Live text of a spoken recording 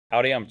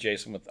Howdy, I'm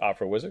Jason with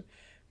Off-Road Wizard.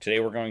 Today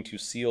we're going to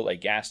seal a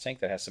gas tank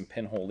that has some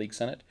pinhole leaks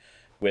in it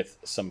with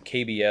some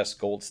KBS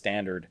Gold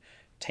Standard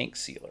tank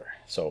sealer.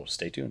 So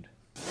stay tuned.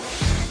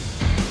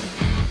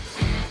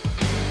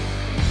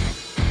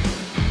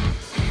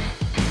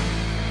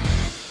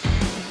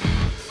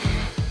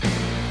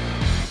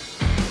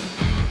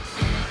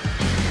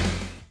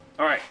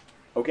 All right,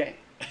 okay.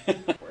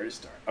 Where to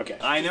start? Okay.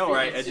 I know,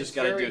 right? I just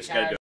gotta do it.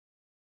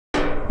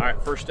 All right,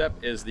 first step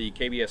is the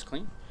KBS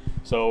Clean.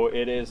 So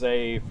it is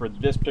for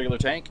this particular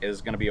tank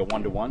is going to be a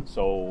 1-to-1.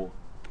 So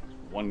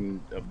one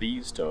of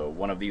these to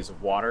one of these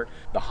of water.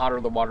 The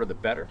hotter the water, the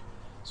better.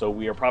 So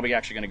we are probably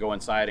actually going to go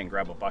inside and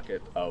grab a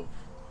bucket of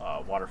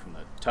water from the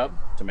tub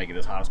to make it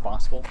as hot as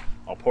possible.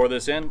 I'll pour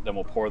this in, then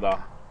we'll pour the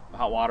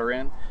hot water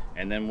in,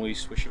 and then we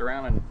swish it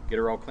around and get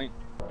her all clean.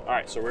 All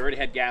right, so we already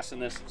had gas in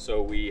this,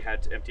 so we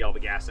had to empty all the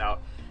gas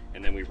out,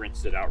 and then we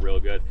rinsed it out real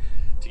good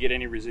to get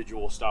any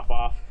residual stuff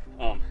off.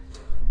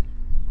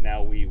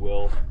 Now we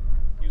will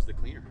use the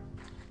cleaner.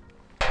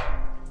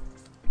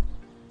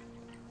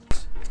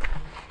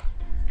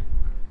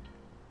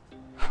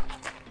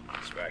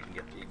 So I can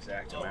get the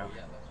exact amount.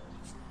 Yeah.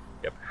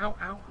 Yep. Ow,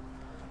 ow.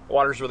 The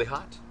water's really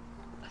hot.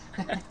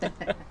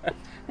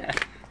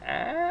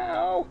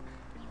 Ow.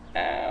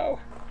 Ow.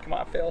 Come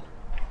on, Phil.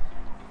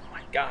 Oh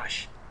my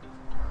gosh.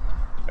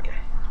 Okay.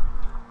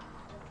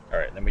 All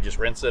right, then we just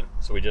rinse it.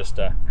 So we just,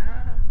 so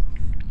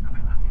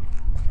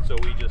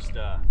we just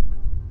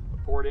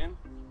pour it in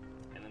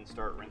and then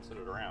start rinsing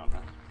it around.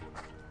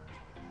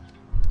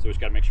 So we just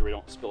gotta make sure we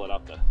don't spill it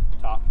out the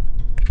top.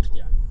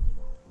 Yeah.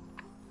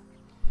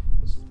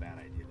 This is a bad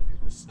idea to do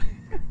this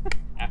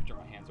after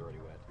my hands are already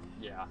wet.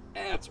 Yeah.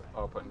 That's right.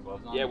 Oh, putting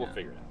gloves on? Yeah, we'll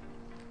figure it out.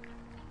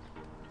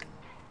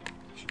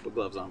 You should put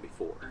gloves on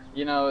before.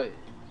 You know, you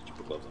should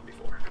put gloves on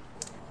before.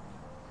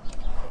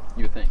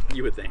 You would think.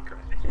 You would think,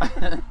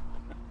 right?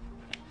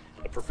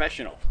 A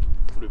professional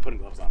would be putting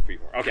gloves on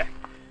before. Okay.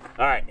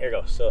 All right, here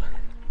goes. So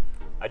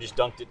I just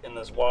dunked it in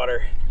this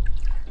water.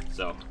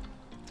 So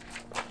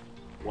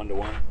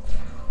 1-to-1.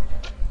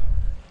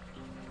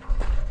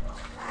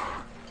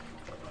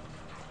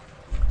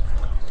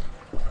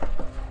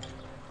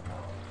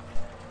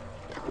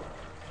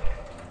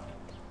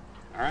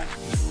 All right.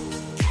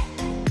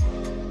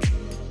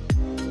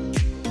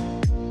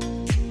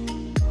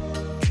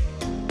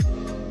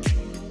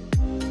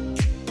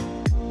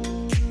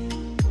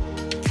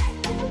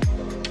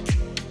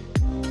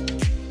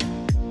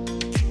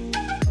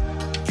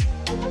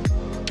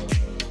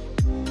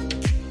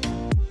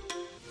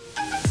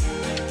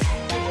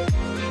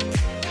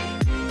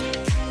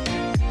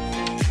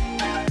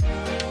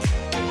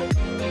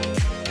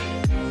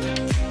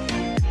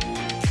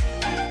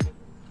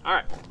 All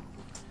right.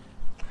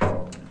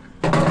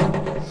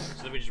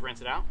 So then we just rinse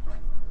it out?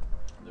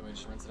 Then we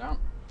just rinse it out.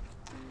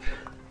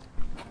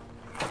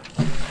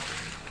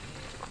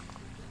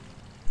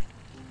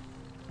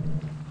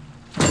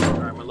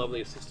 All right, my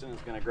lovely assistant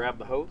is going to grab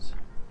the hose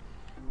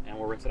and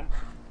we'll rinse it out.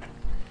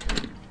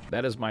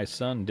 That is my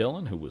son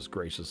Dylan, who was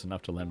gracious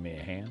enough to lend me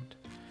a hand.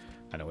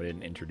 I know I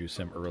didn't introduce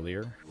him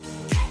earlier.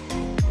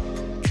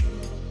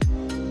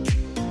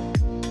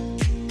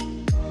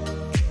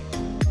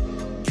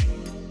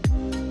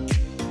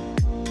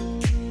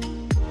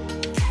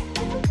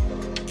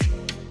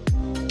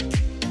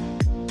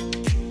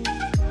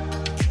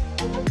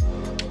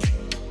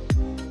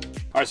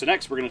 All right, so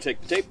next we're going to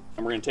take the tape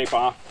and we're going to tape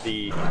off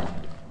the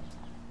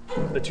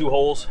two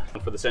holes,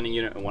 one for the sending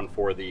unit and one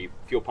for the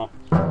fuel pump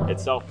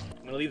itself.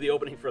 I'm going to leave the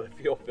opening for the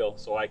fuel fill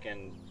so I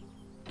can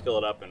fill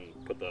it up and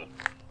put the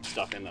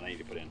stuff in that I need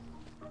to put in.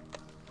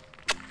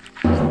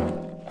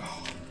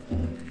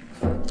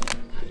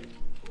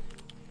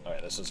 All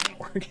right, this isn't going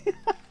to work.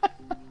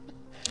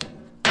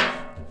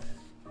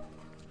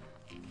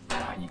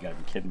 Oh, you got to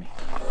be kidding me.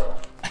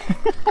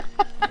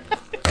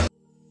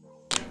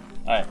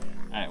 All right,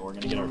 we're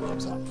gonna get our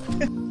gloves on.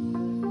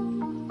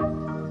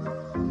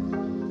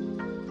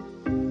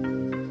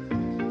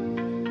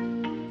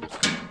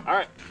 All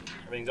right,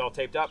 everything's all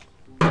taped up.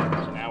 So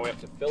now we have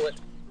to fill it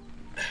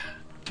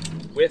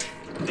with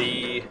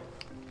the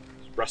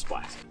rust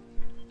blast.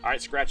 All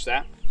right, scratch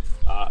that.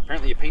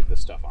 Apparently you paint this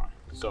stuff on.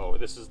 So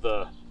this is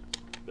the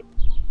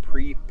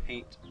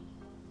pre-paint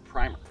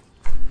primer.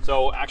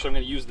 So actually I'm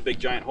gonna use the big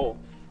giant hole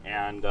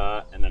and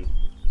then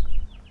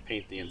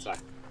paint the inside.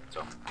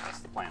 So that's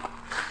the plan.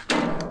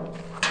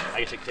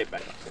 I can take the tape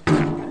back off.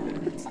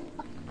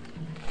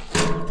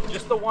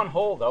 Just the one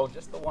hole though,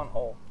 just the one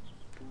hole.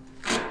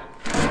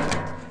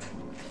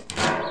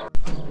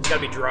 It's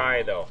gotta be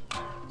dry though.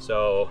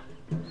 So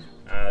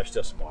there's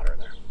still some water in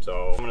there.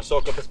 So I'm gonna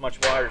soak up as much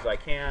water as I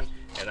can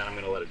and then I'm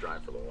gonna let it dry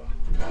for a little while.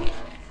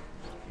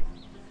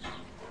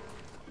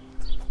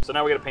 So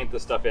now we gotta paint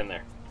this stuff in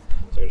there. So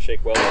I'm gonna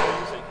shake well over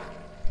the sink.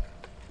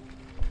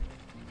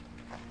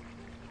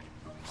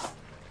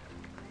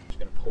 Just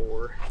gonna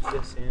pour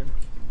this in.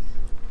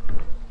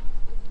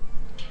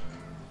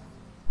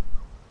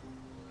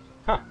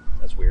 Huh,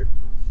 that's weird.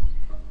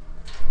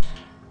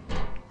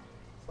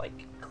 It's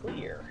like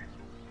clear.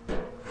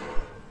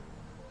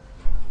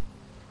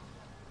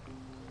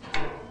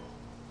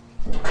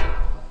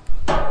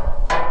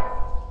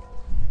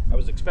 I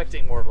was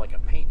expecting more of like a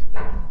paint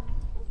thing.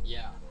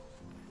 Yeah.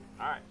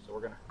 All right, so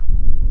we're gonna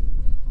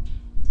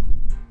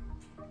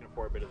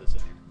pour a bit of this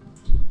in here.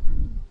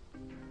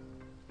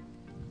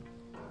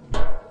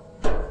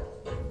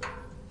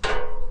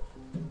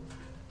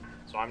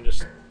 So I'm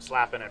just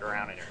slapping it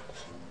around in here.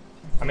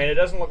 I mean, it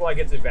doesn't look like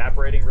it's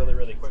evaporating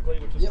really quickly,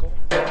 which is cool.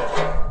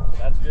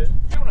 That's good.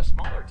 If you're doing a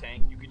smaller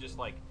tank, you could just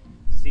like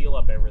seal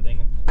up everything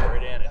and pour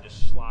it in and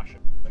just slosh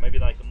it. So maybe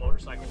like the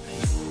motorcycle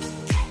tank.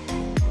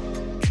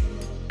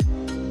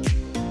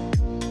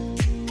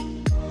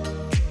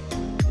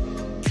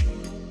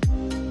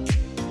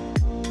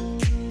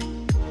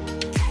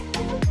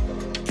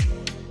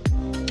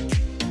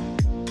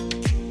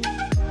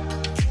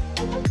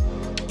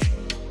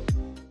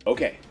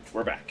 Okay,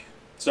 we're back.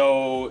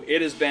 So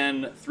it has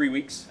been 3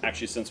 weeks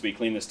actually since we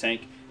cleaned this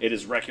tank. It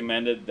is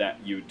recommended that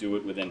you do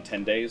it within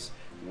 10 days.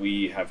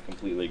 We have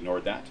completely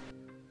ignored that.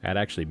 I'd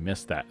actually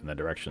missed that in the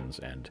directions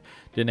and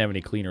didn't have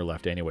any cleaner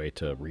left anyway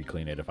to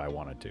re-clean it if I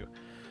wanted to.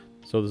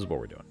 So this is what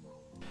we're doing.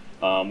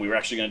 We were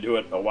actually going to do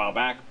it a while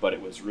back, but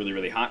it was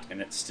really hot, and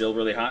it's still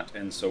really hot,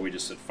 and so we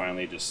just said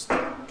finally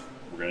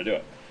we're going to do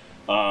it.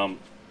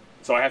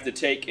 So I have to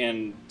take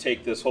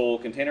this whole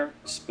container,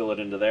 spill it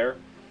into there.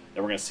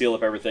 Then we're going to seal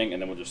up everything,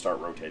 and then we'll just start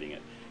rotating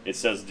it. It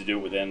says to do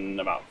it within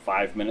about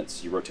 5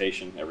 minutes. You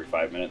rotation every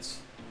 5 minutes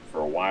for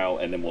a while,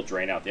 and then we'll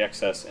drain out the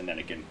excess, and then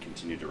again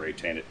continue to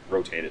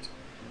rotate it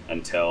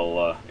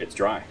until it's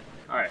dry.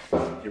 All right,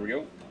 here we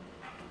go.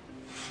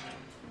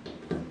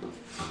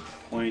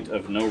 Point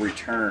of no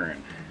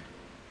return.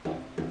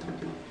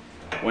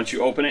 Once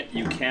you open it,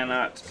 you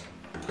cannot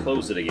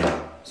close it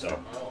again.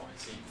 So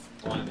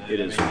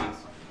it is.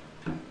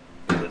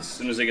 As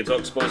soon as it gets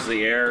exposed to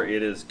the air,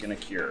 it is going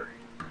to cure.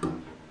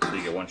 So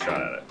you get one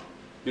shot at it.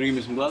 You gonna give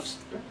me some gloves?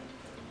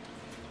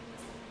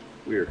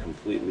 We are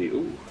completely,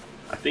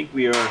 I think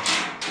we're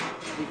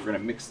gonna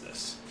mix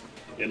this.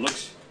 It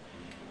looks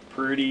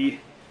pretty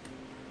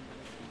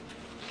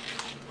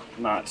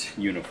not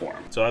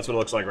uniform. So that's what it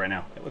looks like right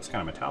now. It looks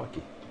kind of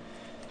metallic-y.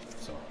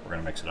 So we're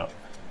gonna mix it up.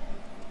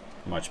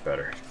 Much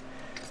better.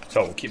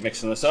 So we'll keep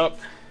mixing this up.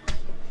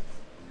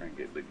 Try and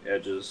get the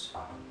edges,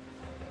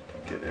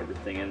 get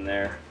everything in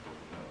there.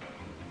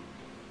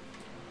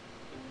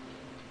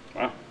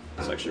 Wow,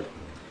 it's actually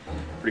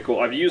pretty cool.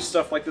 I've used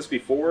stuff like this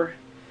before.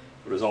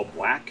 It was all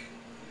black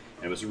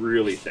and it was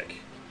really thick.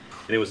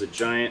 And it was a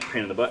giant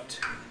pain in the butt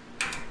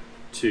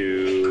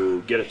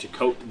to get it to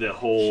coat the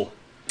whole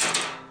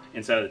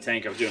inside of the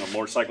tank. I was doing a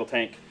motorcycle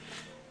tank.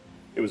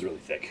 It was really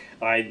thick.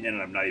 I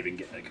ended up not even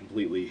getting it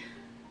completely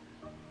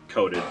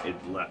coated.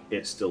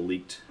 It still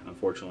leaked,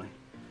 unfortunately.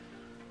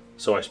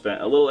 So I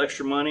spent a little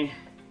extra money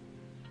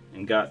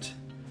and got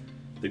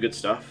the good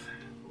stuff.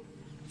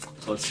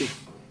 So let's see.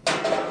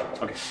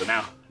 Okay, so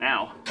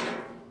now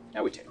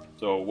we tape.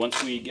 So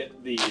once we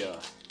get the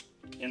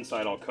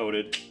inside all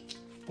coated,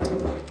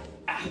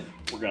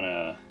 we're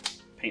gonna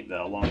paint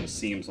along the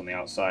seams on the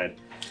outside.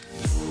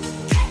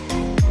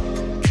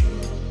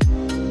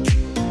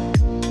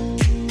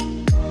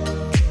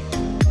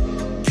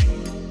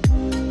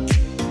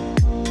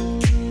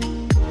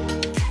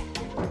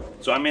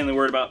 So I'm mainly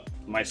worried about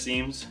my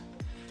seams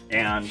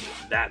and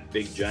that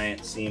big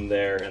giant seam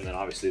there, and then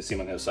obviously the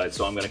seam on the other side.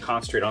 So I'm gonna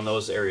concentrate on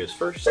those areas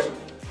first,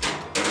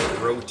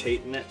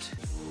 rotating it.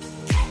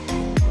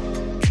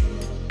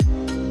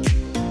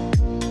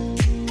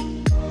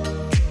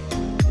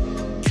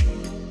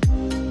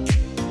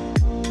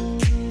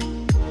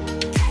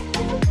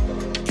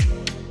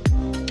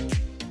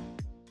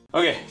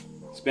 Okay,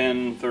 it's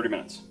been 30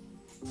 minutes.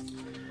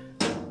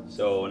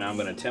 So now I'm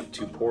gonna attempt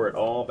to pour it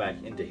all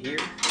back into here,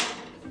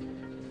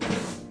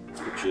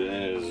 which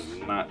is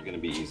not gonna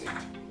be easy.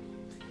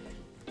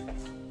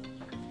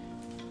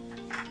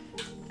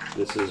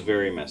 This is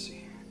very messy.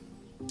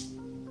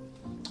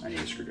 I need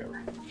a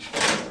screwdriver.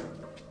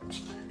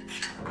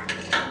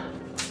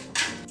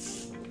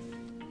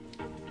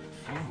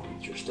 Oh,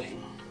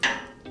 interesting.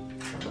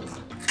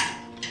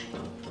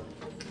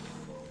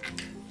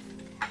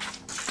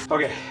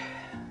 Okay,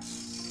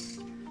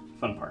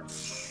 fun part.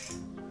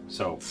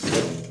 So,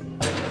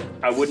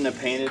 I wouldn't have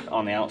painted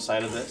on the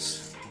outside of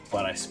this,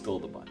 but I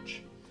spilled a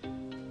bunch.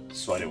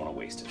 So I didn't want to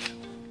waste it.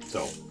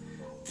 So,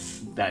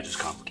 that just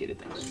complicated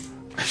things.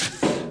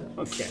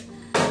 Okay,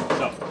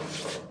 so,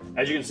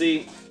 as you can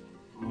see,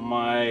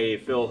 my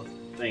fill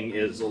thing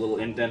is a little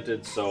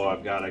indented, so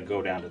I've got to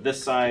go down to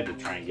this side to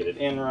try and get it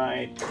in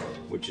right,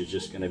 which is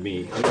just going to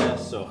be a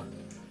mess. So,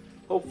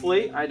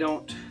 hopefully I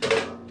don't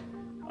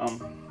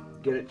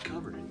get it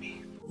covered in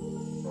me.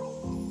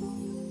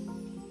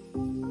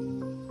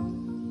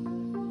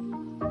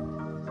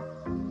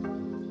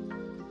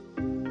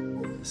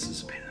 This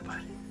is a pain in the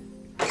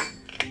butt.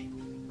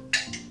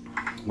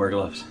 Wear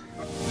gloves.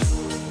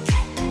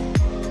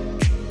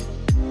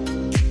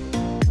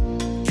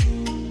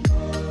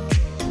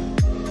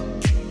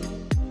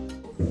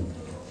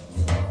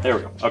 There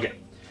we go. Okay.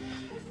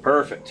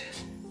 Perfect.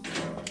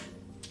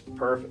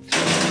 Perfect.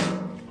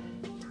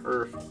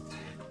 Perfect.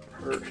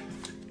 Perfect.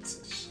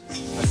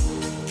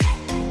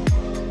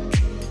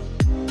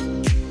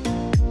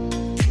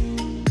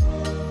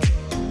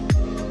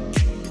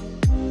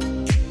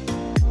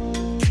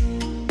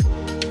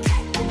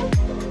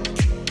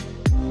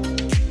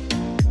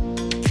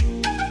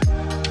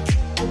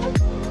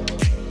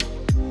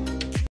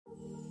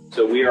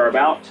 so we are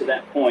about to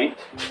that point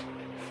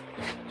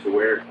to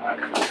where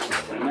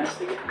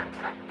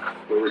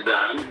we're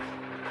done.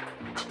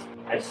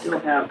 I still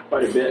have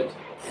quite a bit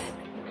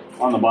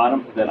on the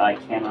bottom that I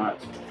cannot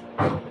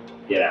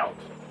get out.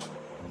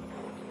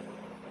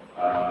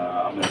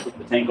 I'm going to flip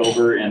the tank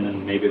over and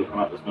then maybe it'll come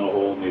out this middle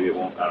hole, maybe it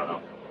won't, I don't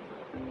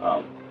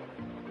know.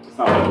 It's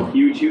not like a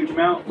huge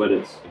amount, but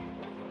it's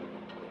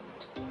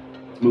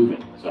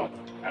moving, so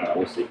I don't know,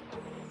 we'll see.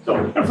 So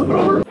I'm going to flip it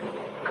over.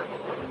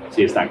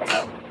 See, it's not coming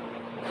out.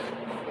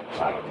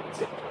 I don't know if you can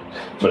see,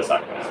 but it's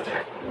not coming out.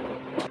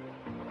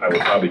 I will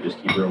probably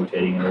just keep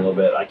rotating it a little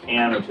bit. I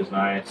can, which is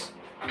nice,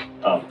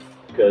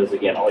 because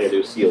again, all you gotta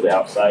do is seal the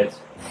outsides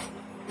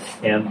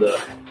and the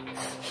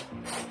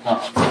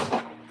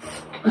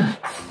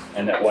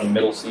and that one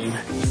middle seam.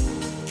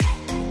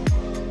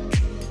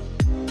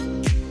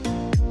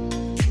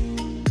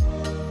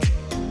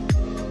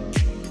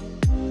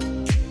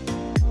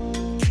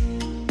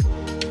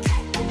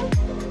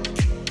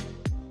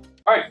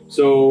 All right,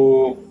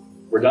 so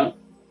we're done,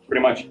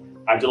 pretty much.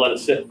 I have to let it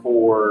sit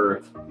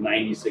for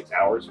 96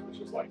 hours, which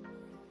is like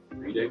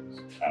 3 days,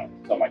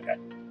 something like that,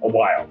 a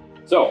while.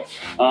 So,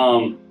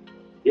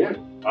 yeah,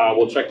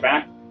 we'll check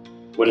back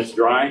when it's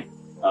dry.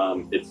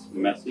 It's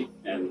messy,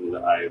 and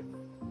I've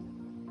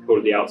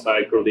coated the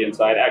outside, coated the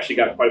inside. I actually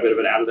got quite a bit of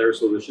it out of there,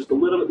 so there's just a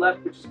little bit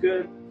left, which is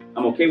good.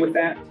 I'm okay with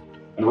that.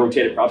 I'm gonna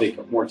rotate it probably a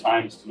couple more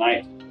times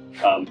tonight,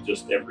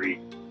 just every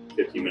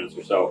 15 minutes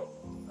or so.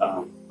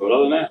 But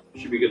other than that,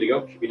 should be good to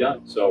go, should be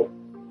done. So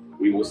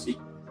we will see.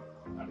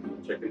 I'm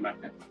gonna check in back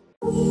then.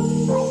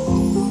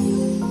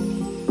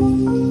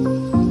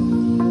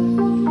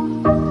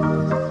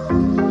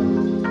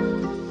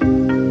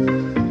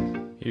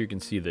 Here you can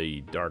see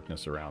the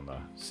darkness around the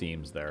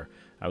seams there.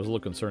 I was a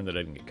little concerned that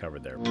I didn't get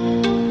covered there.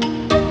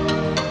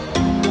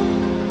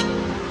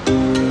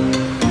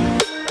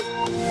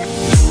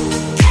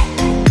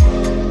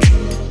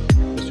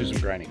 Let's do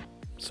some grinding.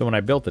 So when I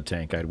built the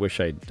tank, I wish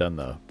I'd done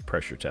the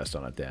pressure test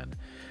on it then.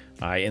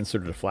 I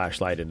inserted a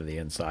flashlight into the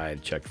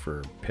inside, checked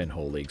for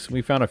pinhole leaks.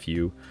 We found a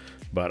few,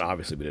 but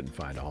obviously we didn't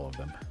find all of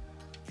them.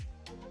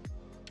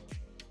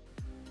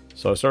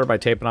 So I started by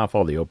taping off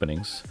all the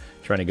openings,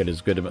 trying to get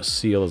as good of a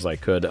seal as I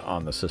could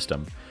on the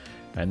system.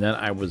 And then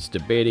I was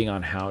debating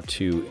on how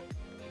to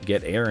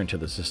get air into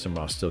the system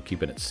while still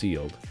keeping it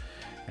sealed,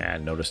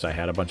 and noticed I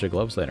had a bunch of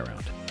gloves laying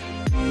around.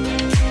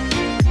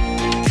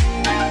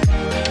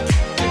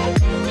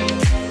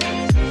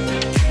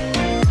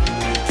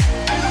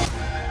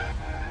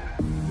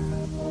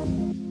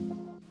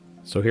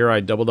 So here I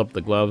doubled up the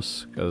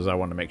gloves because I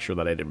wanted to make sure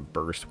that I didn't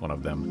burst one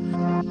of them.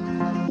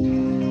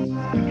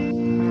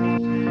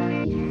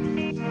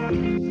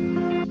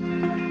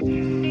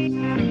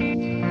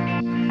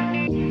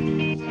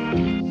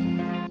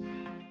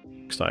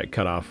 Next I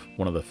cut off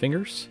one of the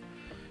fingers,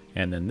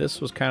 and then this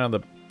was kind of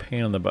the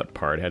pain in the butt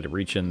part. I had to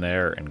reach in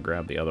there and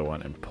grab the other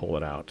one and pull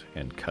it out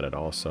and cut it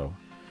also.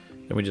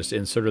 Then we just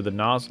inserted the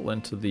nozzle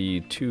into the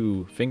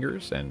 2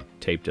 fingers and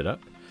taped it up,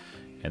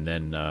 and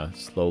then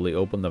slowly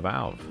open the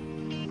valve.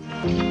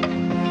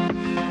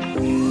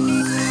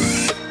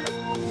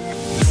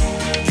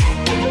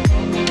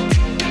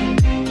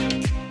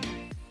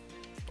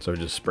 So I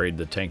just sprayed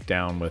the tank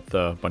down with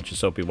a bunch of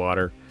soapy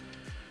water,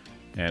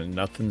 and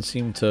nothing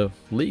seemed to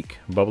leak,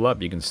 bubble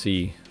up. You can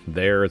see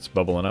there it's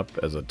bubbling up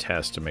as a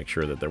test to make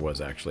sure that there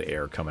was actually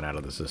air coming out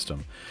of the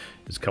system.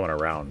 It's coming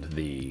around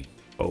the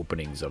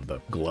openings of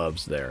the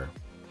gloves there,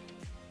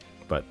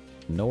 but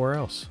nowhere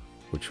else,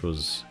 which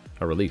was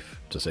a relief,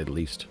 to say the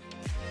least.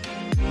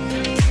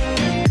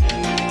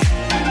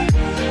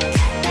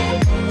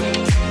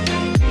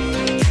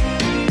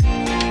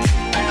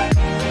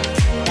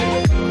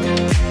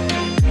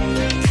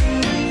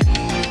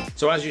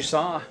 So as you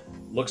saw,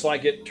 looks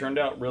like it turned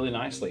out really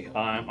nicely.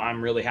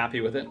 I'm really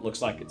happy with it.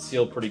 Looks like it's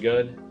sealed pretty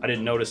good. I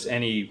didn't notice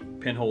any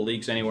pinhole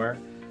leaks anywhere.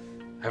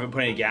 I haven't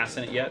put any gas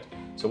in it yet.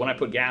 So when I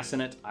put gas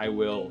in it, I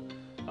will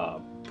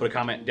put a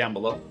comment down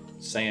below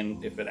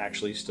saying if it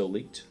actually still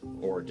leaked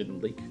or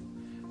didn't leak.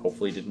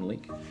 Hopefully it didn't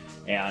leak.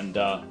 And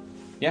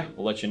yeah,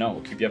 we'll let you know.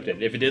 We'll keep you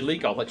updated. If it did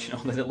leak, I'll let you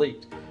know that it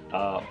leaked.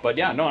 But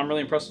yeah, no, I'm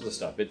really impressed with this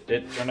stuff. It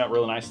turned out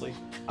really nicely.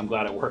 I'm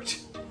glad it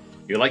worked.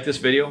 If you like this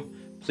video,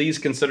 please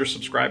consider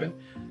subscribing.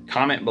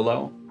 Comment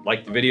below,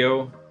 like the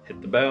video,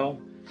 hit the bell.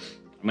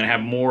 I'm gonna have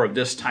more of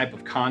this type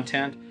of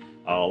content,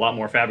 a lot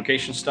more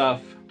fabrication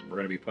stuff. We're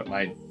gonna be putting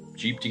my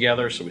Jeep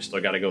together, so we still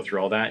gotta go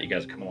through all that. You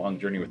guys come along the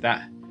journey with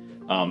that.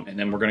 And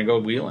then we're gonna go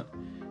wheeling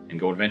and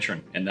go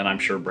adventuring. And then I'm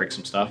sure break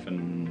some stuff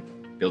and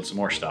build some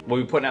more stuff.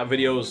 We'll be putting out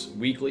videos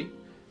weekly.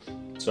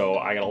 So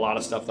I got a lot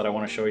of stuff that I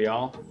wanna show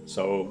y'all.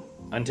 So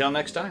until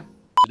next time.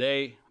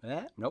 Today,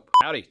 nope.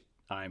 Howdy,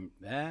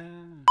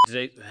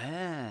 today,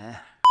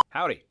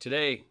 howdy,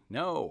 today,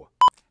 no.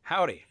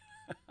 Howdy.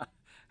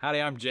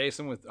 Howdy, I'm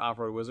Jason with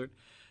Off-Road Wizard.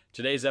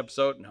 Today's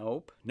episode,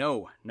 nope,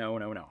 no,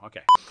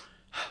 okay.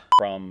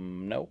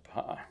 From nope,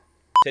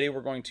 Today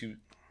we're going to,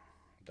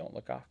 don't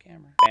look off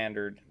camera.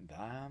 Standard,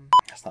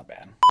 that's not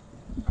bad.